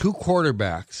only 2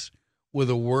 quarterbacks with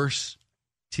a worse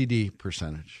TD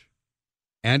percentage.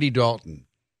 Andy Dalton.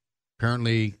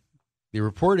 Apparently, the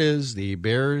report is the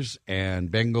Bears and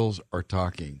Bengals are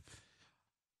talking.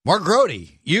 Mark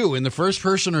Grody, you in the first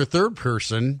person or third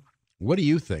person, what do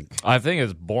you think? I think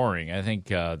it's boring. I think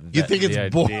you think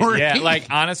it's boring. Yeah, like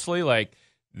honestly, like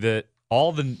this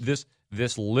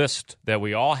list that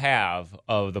we all have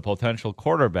of the potential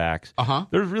quarterbacks.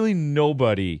 There's really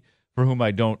nobody for whom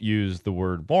I don't use the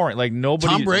word boring. Like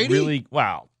nobody. Tom Brady? Really.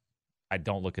 Wow. I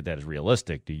don't look at that as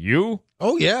realistic. Do you?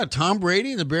 Oh, yeah, Tom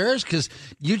Brady and the Bears, because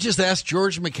you just asked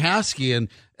George McCaskey,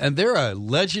 and they're a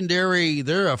legendary,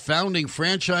 they're a founding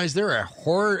franchise. They're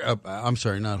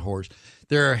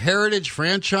they're a heritage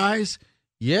franchise.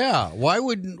 Yeah, why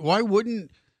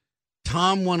wouldn't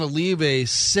Tom want to leave a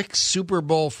 6 Super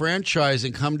Bowl franchise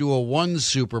and come to a 1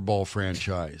 Super Bowl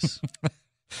franchise?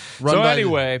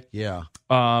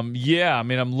 I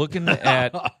mean, I'm looking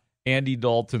at Andy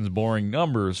Dalton's boring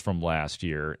numbers from last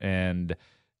year. And,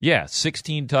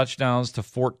 16 touchdowns to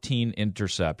 14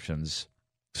 interceptions.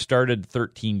 Started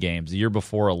 13 games. The year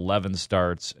before, 11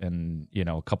 starts and,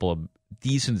 a couple of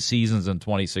decent seasons in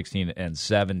 2016 and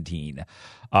 17.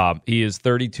 He is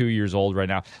 32 years old right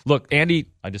now. Look, Andy,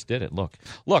 I just did it. Look.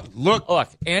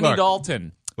 Andy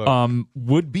Dalton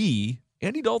would be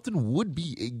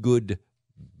a good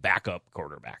backup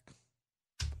quarterback.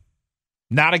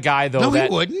 Not a guy, though. No, he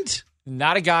wouldn't.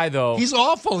 Not a guy, though. He's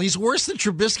awful. He's worse than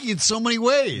Trubisky in so many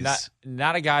ways.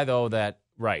 Not a guy, though, that,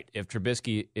 right, if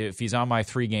he's on my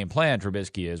 3-game plan,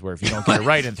 Trubisky is, where if you don't get it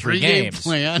right in 3 games.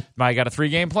 Plan. I got a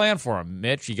 3-game plan for him.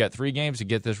 Mitch, you got 3 games to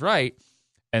get this right.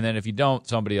 And then if you don't,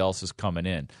 somebody else is coming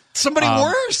in. Somebody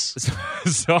worse?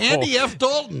 So Andy F.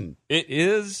 Dalton. It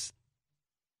is.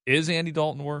 Is Andy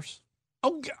Dalton worse?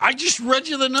 Oh, I just read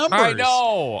you the numbers. I know.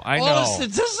 All the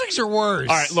statistics are worse.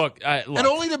 All right, look. And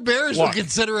only the Bears would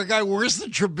consider a guy worse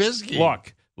than Trubisky.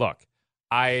 Look.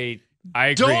 I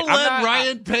agree. Don't let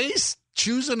Ryan Pace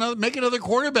make another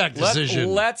quarterback decision.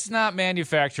 Let's not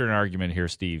manufacture an argument here,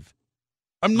 Steve.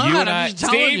 I'm not. I'm just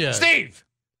telling you. Steve.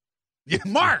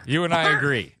 Mark. You and I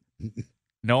agree.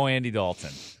 No Andy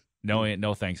Dalton.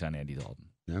 No thanks on Andy Dalton.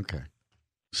 Okay.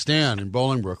 Stan in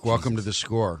Bolingbrook, welcome to The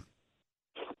Score.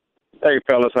 Hey,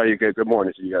 fellas, how you get? Good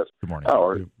morning to you guys. Good morning. I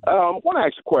want to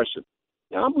ask a question.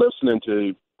 Now, I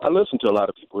listen to a lot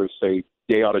of people who say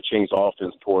they ought to change the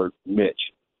offense toward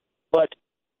Mitch. But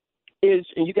and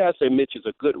you guys say Mitch is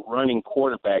a good running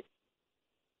quarterback,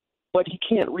 but he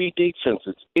can't read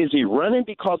defenses. Is he running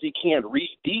because he can't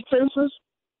read defenses?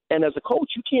 And as a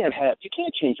coach, you can't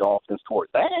change the offense toward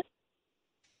that.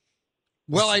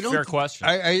 Well, I don't. Fair question.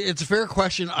 It's a fair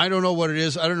question. I don't know what it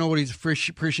is. I don't know what he's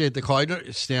appreciate the call.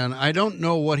 Stan, I don't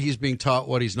know what he's being taught,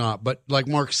 what he's not. But like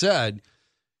Mark said,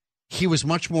 he was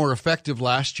much more effective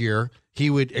last year. He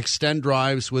would extend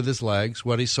drives with his legs,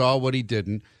 what he saw, what he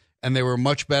didn't, and they were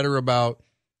much better about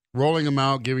rolling him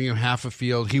out, giving him half a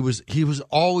field. He was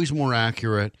always more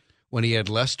accurate when he had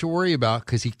less to worry about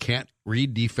because he can't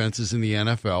read defenses in the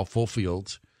NFL, full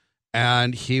fields.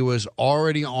 And he was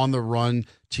already on the run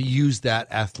to use that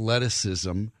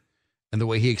athleticism and the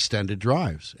way he extended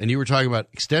drives. And you were talking about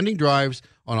extending drives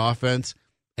on offense,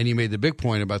 and you made the big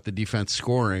point about the defense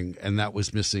scoring, and that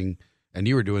was missing And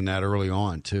you were doing that early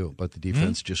on, too. But the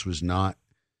defense just was not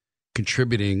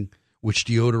contributing, which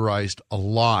deodorized a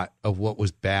lot of what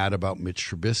was bad about Mitch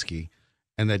Trubisky.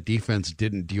 And that defense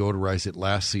didn't deodorize it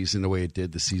last season the way it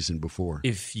did the season before.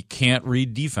 If you can't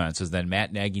read defenses, then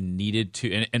Matt Nagy needed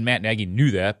to, and Matt Nagy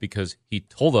knew that because he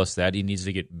told us that he needs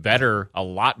to get better, a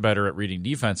lot better at reading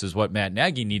defenses. What Matt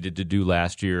Nagy needed to do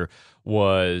last year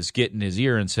was get in his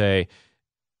ear and say,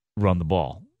 run the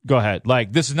ball. Go ahead.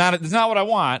 Like, this is not what I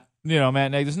want.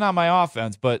 Matt Nagy, this is not my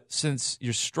offense, but since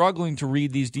you're struggling to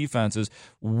read these defenses,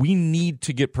 we need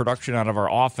to get production out of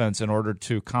our offense in order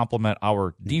to complement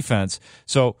our defense.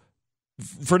 So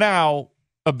for now,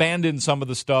 abandon some of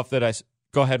the stuff that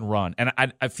go ahead and run. And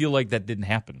I feel like that didn't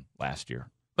happen last year.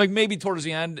 Like maybe towards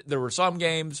the end, there were some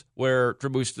games where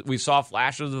we saw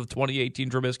flashes of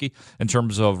 2018 Trubisky in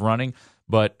terms of running,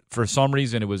 but for some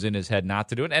reason it was in his head not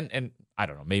to do it. And I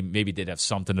don't know, maybe it did have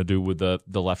something to do with the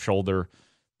left shoulder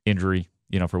injury,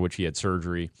 for which he had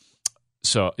surgery.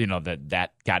 So,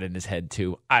 that got in his head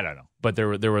too. I don't know. But there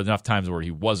were enough times where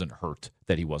he wasn't hurt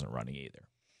that he wasn't running either.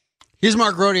 He's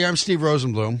Mark Grote. I'm Steve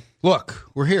Rosenblum. Look,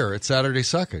 we're here. It's Saturday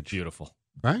Suckage. Beautiful.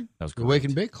 Right? That was great. The Wake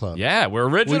and Bake Club. Yeah, we're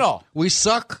original. We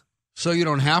suck so you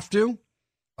don't have to.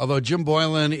 Although Jim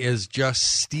Boylan is just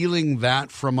stealing that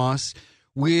from us.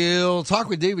 We'll talk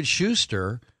with David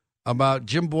Schuster about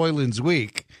Jim Boylan's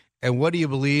week. And what do you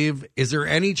believe? Is there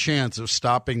any chance of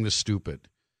stopping the stupid?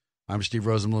 I'm Steve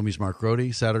Rosenblum. He's Mark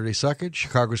Grote. Saturday Suckage,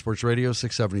 Chicago Sports Radio,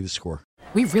 670 The Score.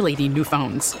 We really need new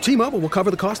phones. T-Mobile will cover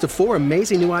the cost of 4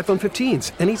 amazing new iPhone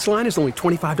 15s, and each line is only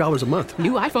 $25 a month.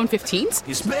 New iPhone 15s?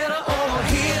 It's better over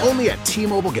here. Only at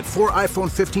T-Mobile, get 4 iPhone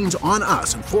 15s on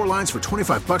us and 4 lines for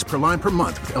 $25 per line per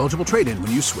month with eligible trade-in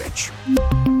when you switch.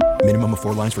 Minimum of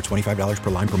 4 lines for $25 per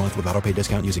line per month with autopay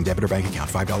discount using debit or bank account.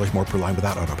 $5 more per line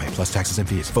without autopay, plus taxes and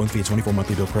fees. Phone fee at 24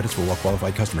 monthly bill credits for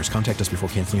well-qualified customers. Contact us before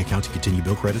canceling account to continue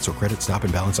bill credits or credit stop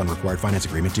and balance on required finance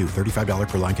agreement due. $35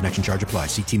 per line connection charge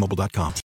applies. See T-Mobile.com.